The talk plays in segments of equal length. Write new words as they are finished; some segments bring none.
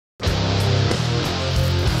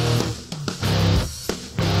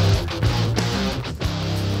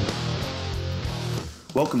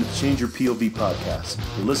Welcome to the Change Your POV podcast.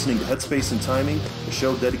 You're listening to Headspace and Timing, a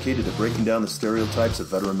show dedicated to breaking down the stereotypes of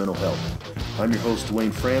veteran mental health. I'm your host,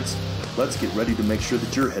 Duane. Let's get ready to make sure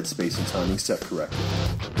that your headspace and timing set correctly.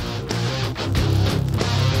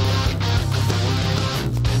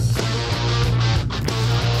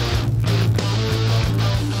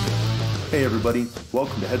 Hey everybody,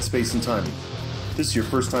 welcome to Headspace and Timing. If this is your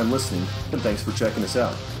first time listening, then thanks for checking us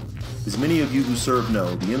out. As many of you who serve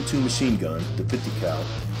know, the M2 machine gun, the 50 cal,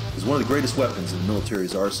 is one of the greatest weapons in the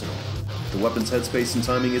military's arsenal. The weapon's headspace and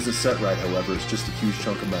timing isn't set right, however, it's just a huge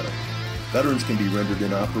chunk of metal. Veterans can be rendered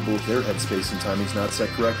inoperable if their headspace and timing's not set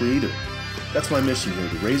correctly either. That's my mission here,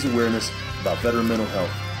 to raise awareness about veteran mental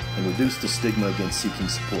health and reduce the stigma against seeking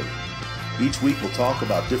support. Each week we'll talk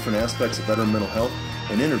about different aspects of veteran mental health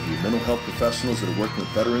and interview mental health professionals that are working with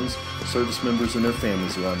veterans, service members, and their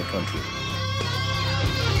families around the country.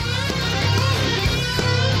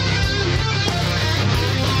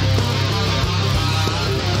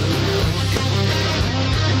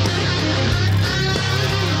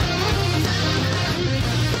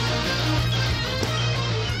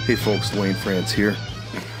 Hey folks, Duane here,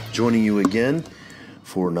 joining you again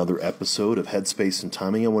for another episode of Headspace and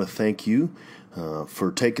Timing. I want to thank you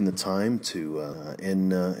for taking the time to,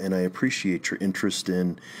 and I appreciate your interest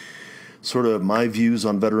in sort of my views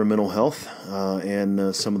on veteran mental health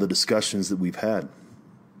and some of the discussions that we've had.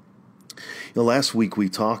 Last week we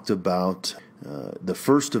talked about the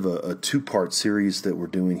first of a two-part series that we're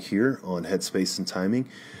doing here on Headspace and Timing,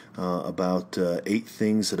 about 8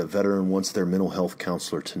 things that a veteran wants their mental health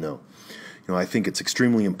counselor to know. I think it's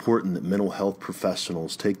extremely important that mental health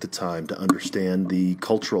professionals take the time to understand the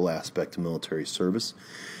cultural aspect of military service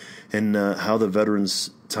and how the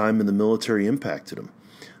veterans' time in the military impacted them.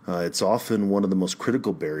 It's often one of the most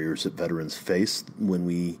critical barriers that veterans face when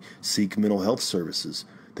we seek mental health services.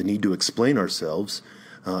 The need to explain ourselves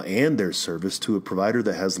and their service to a provider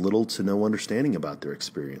that has little to no understanding about their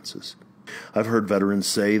experiences. I've heard veterans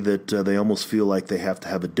say that they almost feel like they have to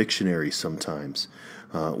have a dictionary sometimes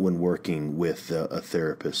when working with a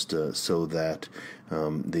therapist, so that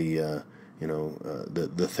the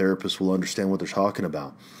therapist will understand what they're talking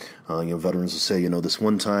about. Veterans will say, this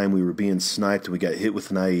one time we were being sniped and we got hit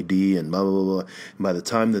with an IED and blah blah blah. And by the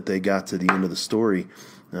time that they got to the end of the story,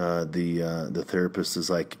 the therapist is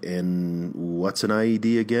like, "And what's an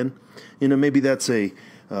IED again?" Maybe that's a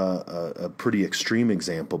pretty extreme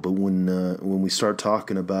example, but when we start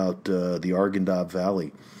talking about the Arghandab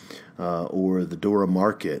Valley, or the Dora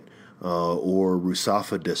Market, or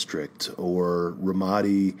Rusafa District, or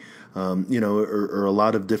Ramadi, or a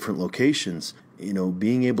lot of different locations,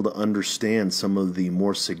 being able to understand some of the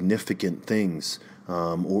more significant things,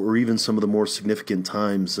 or even some of the more significant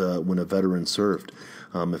times when a veteran served.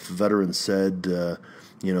 If a veteran said,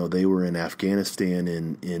 they were in Afghanistan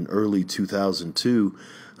in early 2002,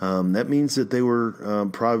 that means that they were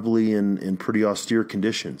probably in pretty austere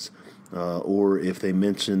conditions. Or if they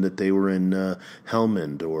mentioned that they were in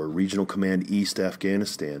Helmand or Regional Command East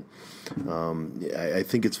Afghanistan. I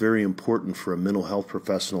think it's very important for a mental health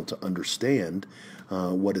professional to understand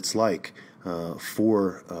what it's like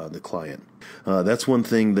for the client. That's one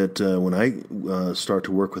thing that when I start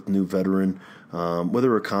to work with new veteran,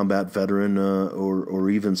 whether a combat veteran or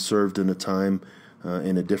even served in a time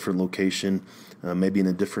in a different location, maybe in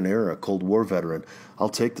a different era, a Cold War veteran, I'll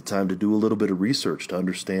take the time to do a little bit of research to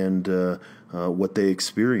understand what they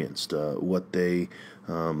experienced, what they,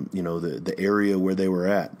 the area where they were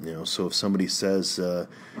at. So if somebody says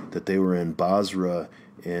that they were in Basra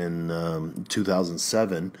in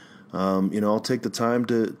 2007, I'll take the time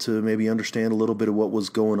to maybe understand a little bit of what was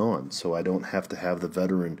going on, so I don't have to have the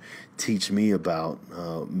veteran teach me about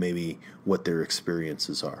maybe what their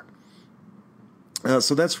experiences are.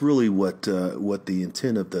 So that's really what the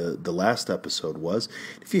intent of the last episode was.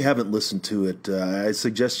 If you haven't listened to it, I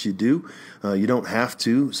suggest you do. You don't have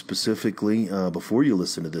to specifically before you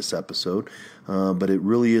listen to this episode, but it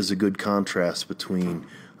really is a good contrast between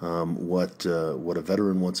what a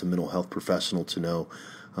veteran wants a mental health professional to know,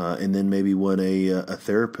 and then maybe what a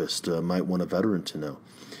therapist might want a veteran to know.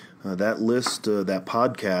 That list, that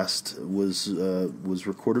podcast was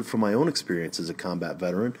recorded from my own experience as a combat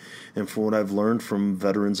veteran and from what I've learned from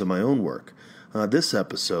veterans in my own work. This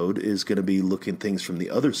episode is going to be looking things from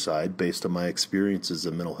the other side based on my experience as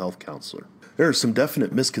a mental health counselor. There are some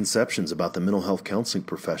definite misconceptions about the mental health counseling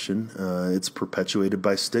profession. It's perpetuated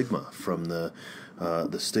by stigma, from the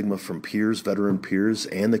stigma from peers, veteran peers,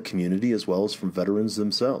 and the community, as well as from veterans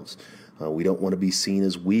themselves. We don't want to be seen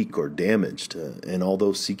as weak or damaged, and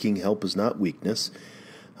although seeking help is not weakness,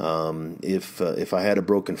 If I had a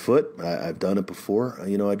broken foot, I've done it before,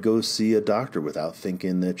 I'd go see a doctor without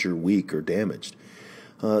thinking that you're weak or damaged.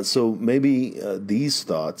 So maybe these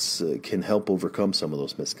thoughts can help overcome some of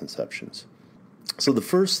those misconceptions. So the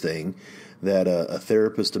first thing that a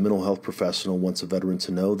therapist, a mental health professional wants a veteran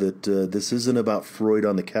to know that this isn't about Freud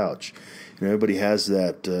on the couch. Everybody has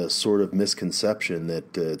that sort of misconception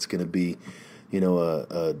that it's going to be,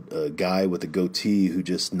 a guy with a goatee who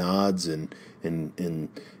just nods and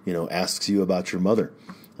asks you about your mother.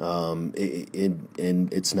 And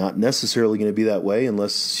it's not necessarily going to be that way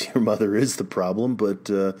unless your mother is the problem, but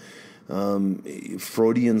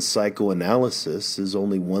Freudian psychoanalysis is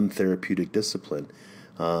only one therapeutic discipline,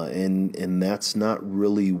 and that's not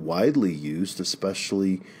really widely used,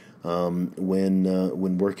 especially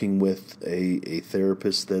when working with a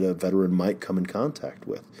therapist that a veteran might come in contact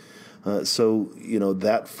with. So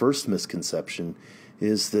that first misconception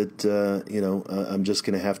is that I'm just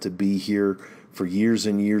going to have to be here for years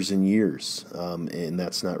and years and years, and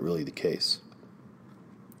that's not really the case.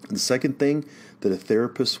 The second thing that a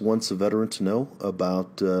therapist wants a veteran to know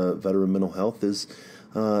about veteran mental health is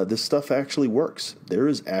this stuff actually works. There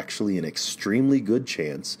is actually an extremely good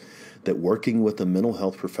chance that working with a mental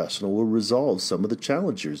health professional will resolve some of the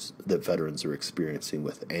challenges that veterans are experiencing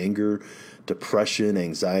with anger, depression,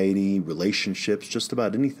 anxiety, relationships, just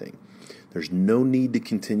about anything. There's no need to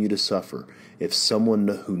continue to suffer if someone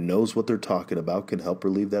who knows what they're talking about can help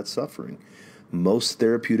relieve that suffering. Most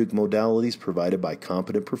therapeutic modalities provided by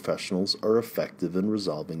competent professionals are effective in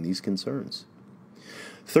resolving these concerns.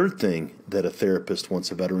 Third thing that a therapist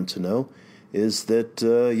wants a veteran to know is that,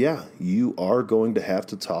 you are going to have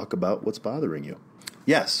to talk about what's bothering you.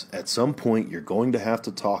 Yes, at some point you're going to have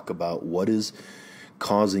to talk about what is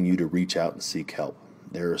causing you to reach out and seek help.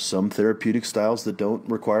 There are some therapeutic styles that don't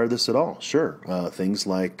require this at all. Sure, things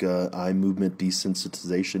like eye movement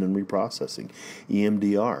desensitization and reprocessing,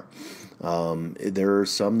 EMDR. There are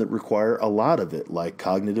some that require a lot of it, like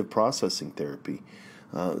cognitive processing therapy.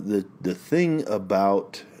 The thing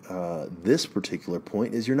about this particular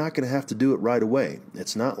point is you're not going to have to do it right away.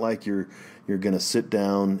 It's not like you're going to sit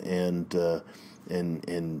down and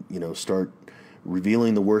start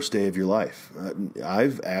revealing the worst day of your life.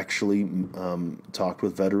 I've actually talked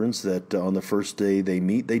with veterans that on the first day they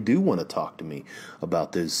meet, they do want to talk to me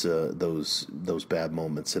about those bad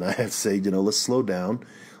moments. And I have to say, let's slow down.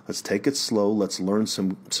 Let's take it slow. Let's learn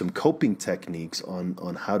some coping techniques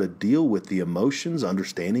on how to deal with the emotions,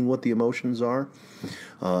 understanding what the emotions are,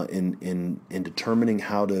 in determining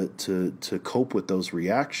how to cope with those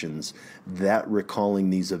reactions that recalling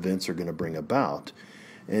these events are going to bring about.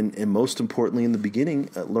 And most importantly, in the beginning,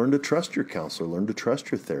 learn to trust your counselor, learn to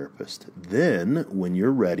trust your therapist. Then, when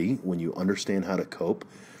you're ready, when you understand how to cope,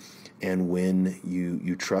 and when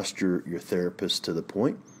you trust your therapist to the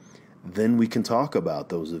point, then we can talk about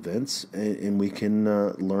those events, and we can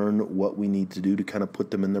learn what we need to do to kind of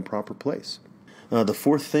put them in their proper place. The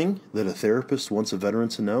fourth thing that a therapist wants a veteran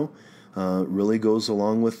to know really goes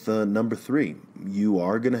along with number 3. You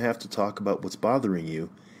are going to have to talk about what's bothering you,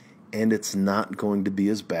 and it's not going to be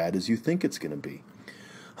as bad as you think it's going to be.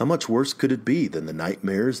 How much worse could it be than the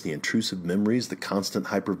nightmares, the intrusive memories, the constant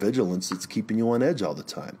hypervigilance that's keeping you on edge all the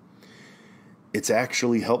time? It's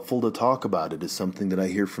actually helpful to talk about it is something that I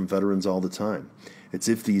hear from veterans all the time. It's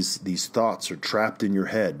if these thoughts are trapped in your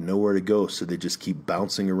head, nowhere to go, so they just keep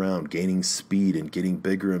bouncing around, gaining speed and getting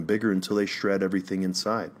bigger and bigger until they shred everything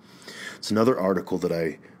inside. It's another article that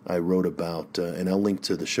I wrote about, and I'll link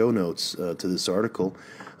to the show notes to this article,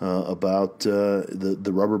 about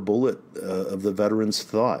the rubber bullet of the veteran's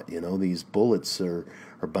thought. These bullets are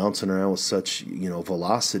bouncing around with such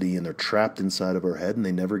velocity, and they're trapped inside of our head, and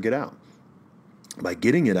they never get out. By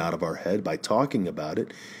getting it out of our head, by talking about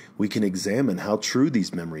it, we can examine how true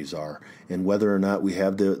these memories are and whether or not we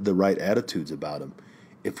have the right attitudes about them.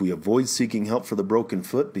 If we avoid seeking help for the broken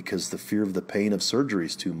foot because the fear of the pain of surgery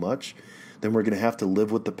is too much, then we're going to have to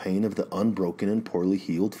live with the pain of the unbroken and poorly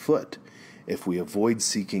healed foot. If we avoid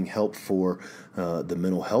seeking help for the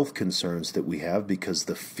mental health concerns that we have because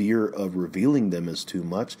the fear of revealing them is too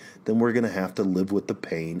much, then we're going to have to live with the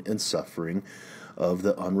pain and suffering of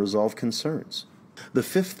the unresolved concerns. The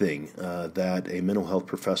fifth thing that a mental health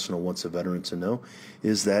professional wants a veteran to know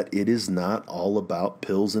is that it is not all about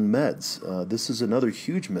pills and meds. This is another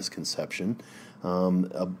huge misconception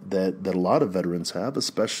that a lot of veterans have,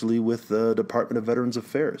 especially with the Department of Veterans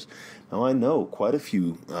Affairs. Now, I know quite a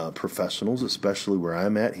few professionals, especially where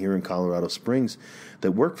I'm at here in Colorado Springs,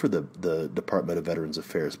 that work for the Department of Veterans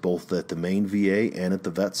Affairs, both at the main VA and at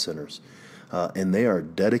the vet centers. And they are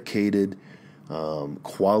dedicated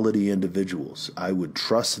quality individuals. I would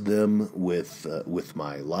trust them with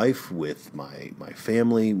my life, with my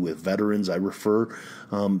family, with veterans. I refer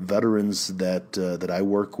veterans that I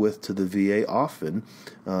work with to the VA often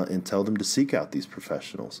and tell them to seek out these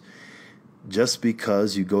professionals. Just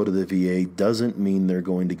because you go to the VA doesn't mean they're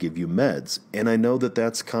going to give you meds. And I know that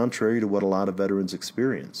that's contrary to what a lot of veterans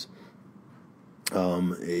experience.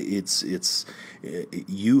 You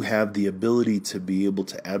have the ability to be able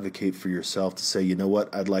to advocate for yourself, to say, you know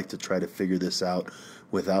what, I'd like to try to figure this out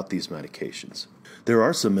without these medications. There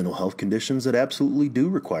are some mental health conditions that absolutely do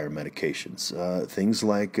require medications. Things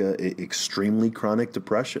like extremely chronic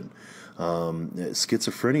depression,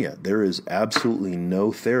 schizophrenia. There is absolutely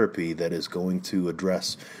no therapy that is going to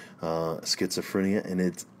address schizophrenia, and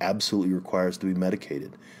it absolutely requires to be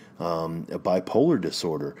medicated. A bipolar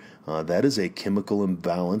disorder, that is a chemical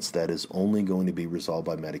imbalance that is only going to be resolved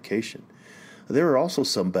by medication. There are also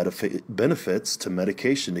some benefits to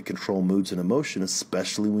medication to control moods and emotion,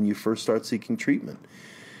 especially when you first start seeking treatment.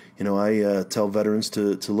 You know, I tell veterans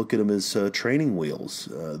to look at them as training wheels.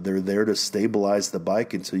 They're there to stabilize the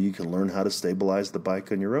bike until you can learn how to stabilize the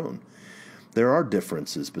bike on your own. There are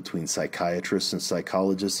differences between psychiatrists and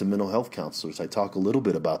psychologists and mental health counselors. I talk a little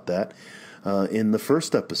bit about that in the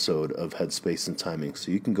first episode of Headspace and Timing,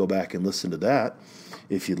 so you can go back and listen to that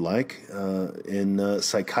if you'd like.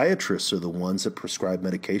 Psychiatrists are the ones that prescribe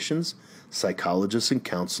medications. Psychologists and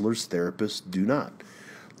counselors, therapists do not.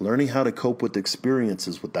 Learning how to cope with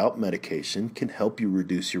experiences without medication can help you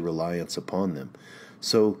reduce your reliance upon them.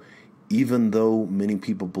 So even though many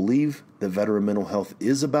people believe that veteran mental health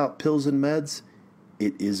is about pills and meds,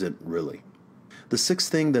 it isn't really. The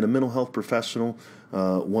sixth thing that a mental health professional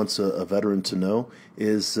wants a veteran to know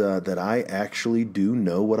is that I actually do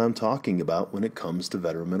know what I'm talking about when it comes to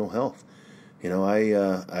veteran mental health. You know,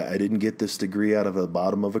 I didn't get this degree out of the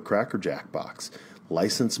bottom of a Cracker Jack box.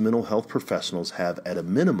 Licensed mental health professionals have, at a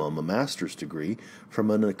minimum, a master's degree from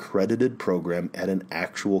an accredited program at an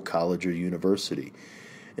actual college or university.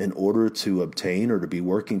 In order to obtain or to be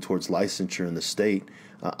working towards licensure in the state,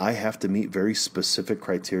 I have to meet very specific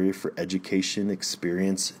criteria for education,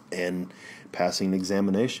 experience, and passing an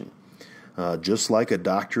examination. Just like a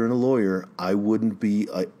doctor and a lawyer, I wouldn't be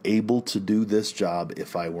able to do this job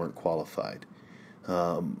if I weren't qualified.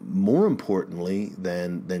 More importantly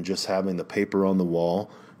than just having the paper on the wall,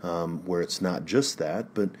 where it's not just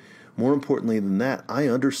that, but more importantly than that, I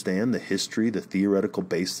understand the history, the theoretical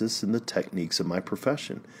basis, and the techniques of my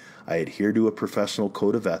profession. I adhere to a professional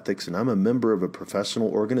code of ethics, and I'm a member of a professional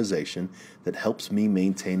organization that helps me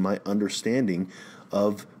maintain my understanding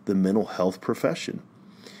of the mental health profession.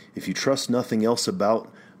 If you trust nothing else about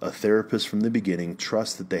a therapist from the beginning,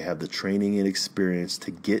 trust that they have the training and experience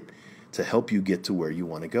to help you get to where you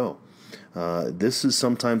want to go. This is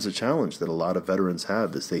sometimes a challenge that a lot of veterans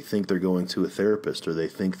have, is they think they're going to a therapist, or they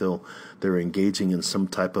think they're engaging in some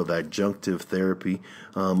type of adjunctive therapy,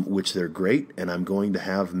 which they're great, and I'm going to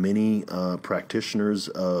have many practitioners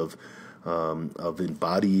of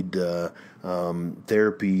embodied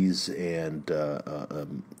therapies and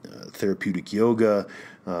therapeutic yoga,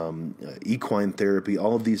 equine therapy,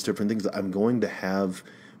 all of these different things. I'm going to have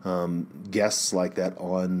guests like that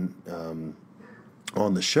on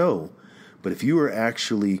the show. But if you are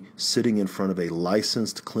actually sitting in front of a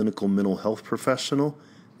licensed clinical mental health professional,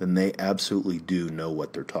 then they absolutely do know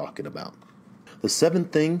what they're talking about. The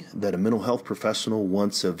seventh thing that a mental health professional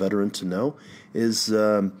wants a veteran to know is,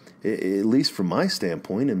 at least from my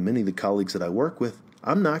standpoint and many of the colleagues that I work with,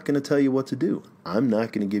 I'm not going to tell you what to do. I'm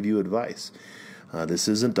not going to give you advice. This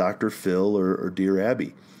isn't Dr. Phil or Dear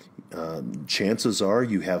Abby. Chances are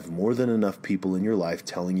you have more than enough people in your life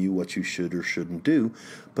telling you what you should or shouldn't do,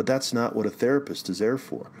 but that's not what a therapist is there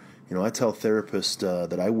for. You know, I tell therapists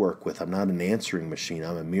that I work with, I'm not an answering machine,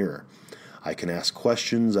 I'm a mirror. I can ask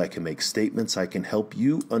questions, I can make statements, I can help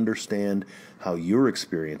you understand how your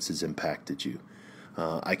experience has impacted you.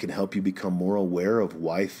 I can help you become more aware of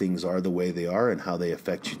why things are the way they are and how they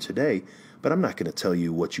affect you today, but I'm not going to tell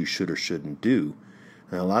you what you should or shouldn't do.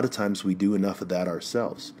 And a lot of times we do enough of that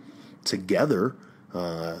ourselves. Together,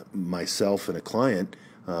 myself and a client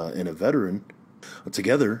and a veteran,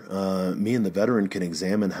 together, me and the veteran can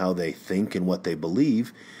examine how they think and what they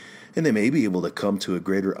believe, and they may be able to come to a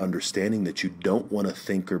greater understanding that you don't want to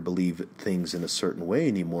think or believe things in a certain way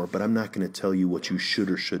anymore, but I'm not going to tell you what you should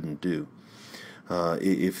or shouldn't do.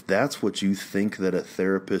 If that's what you think that a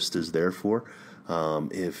therapist is there for,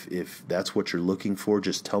 if that's what you're looking for,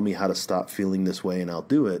 just tell me how to stop feeling this way and I'll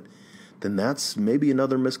do it, then that's maybe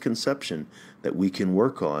another misconception that we can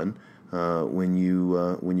work on when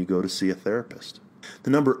you go to see a therapist.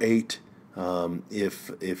 The number 8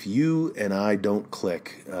 If you and I don't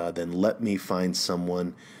click, then let me find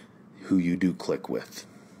someone who you do click with.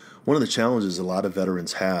 One of the challenges a lot of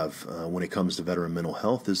veterans have when it comes to veteran mental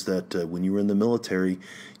health is that when you were in the military,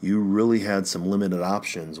 you really had some limited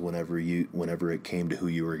options whenever it came to who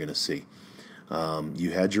you were going to see.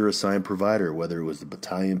 You had your assigned provider, whether it was the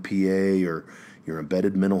battalion PA or your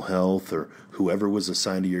embedded mental health or whoever was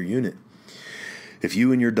assigned to your unit. If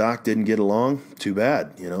you and your doc didn't get along, too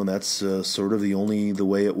bad. That's sort of the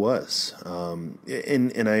way it was.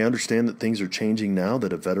 And I understand that things are changing now,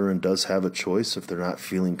 that a veteran does have a choice. If they're not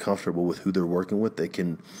feeling comfortable with who they're working with, they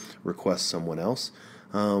can request someone else.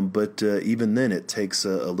 But even then, it takes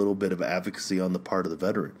a little bit of advocacy on the part of the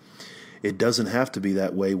veteran. It doesn't have to be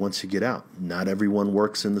that way once you get out. Not everyone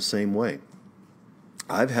works in the same way.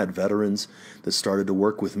 I've had veterans that started to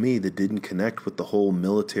work with me that didn't connect with the whole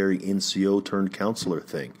military NCO turned counselor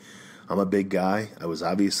thing. I'm a big guy. I was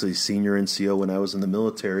obviously senior NCO when I was in the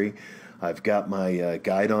military. I've got my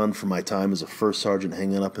guide on from my time as a first sergeant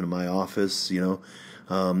hanging up in my office,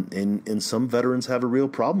 and some veterans have a real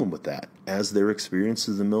problem with that, as their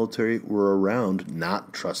experiences in the military were around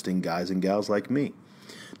not trusting guys and gals like me.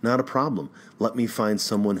 Not a problem. Let me find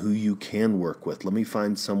someone who you can work with. Let me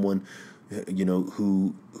find someone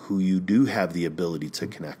who you do have the ability to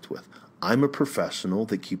connect with. I'm a professional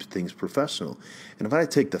that keeps things professional. And if I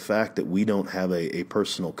take the fact that we don't have a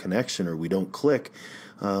personal connection or we don't click,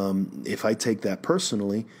 if I take that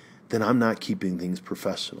personally, then I'm not keeping things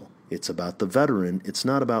professional. It's about the veteran. It's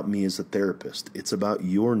not about me as a therapist. It's about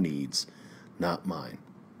your needs, not mine.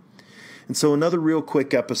 And so another real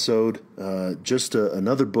quick episode, just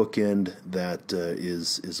another bookend that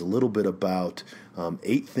is a little bit about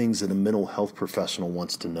 8 things that a mental health professional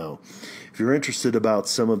wants to know. If you're interested about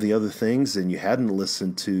some of the other things and you hadn't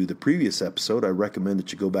listened to the previous episode, I recommend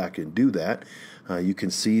that you go back and do that. You can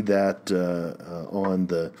see that on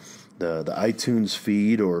the iTunes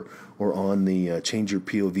feed or on the Change Your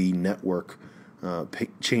POV network.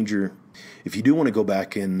 If you do want to go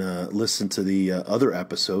back and listen to the other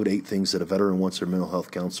episode, 8 things that a veteran wants their mental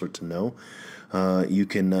health counselor to know, you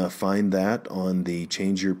can find that on the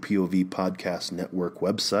Change Your POV podcast network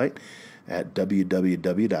website at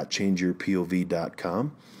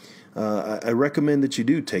www.changeyourpov.com. I recommend that you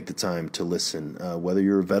do take the time to listen, whether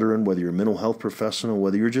you're a veteran, whether you're a mental health professional,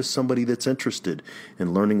 whether you're just somebody that's interested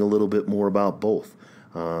in learning a little bit more about both.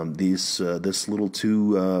 This little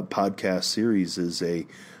 2 podcast series is a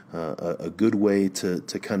good way to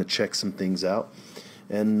kind of check some things out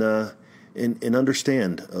and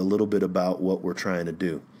understand a little bit about what we're trying to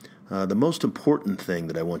do. The most important thing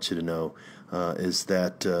that I want you to know is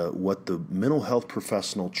that what the mental health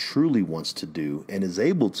professional truly wants to do and is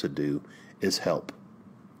able to do is help.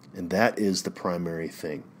 And that is the primary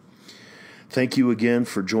thing. Thank you again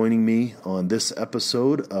for joining me on this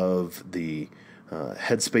episode of the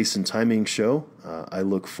Headspace and Timing Show. I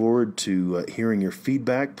look forward to hearing your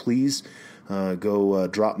feedback. Please go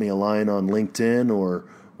drop me a line on LinkedIn or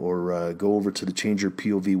go over to the Change Your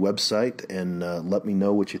POV website and let me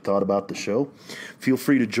know what you thought about the show. Feel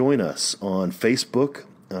free to join us on Facebook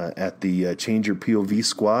at the Change Your POV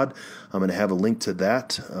Squad. I'm going to have a link to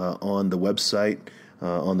that on the website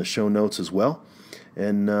on the show notes as well.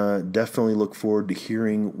 And definitely look forward to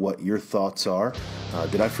hearing what your thoughts are.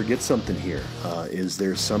 Did I forget something here? Is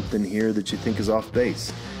there something here that you think is off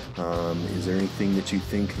base? Is there anything that you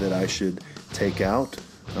think that I should take out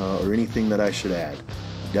or anything that I should add?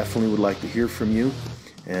 Definitely would like to hear from you,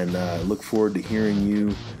 and look forward to hearing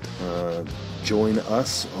you join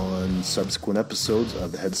us on subsequent episodes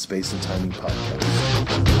of the Headspace and Timing Podcast.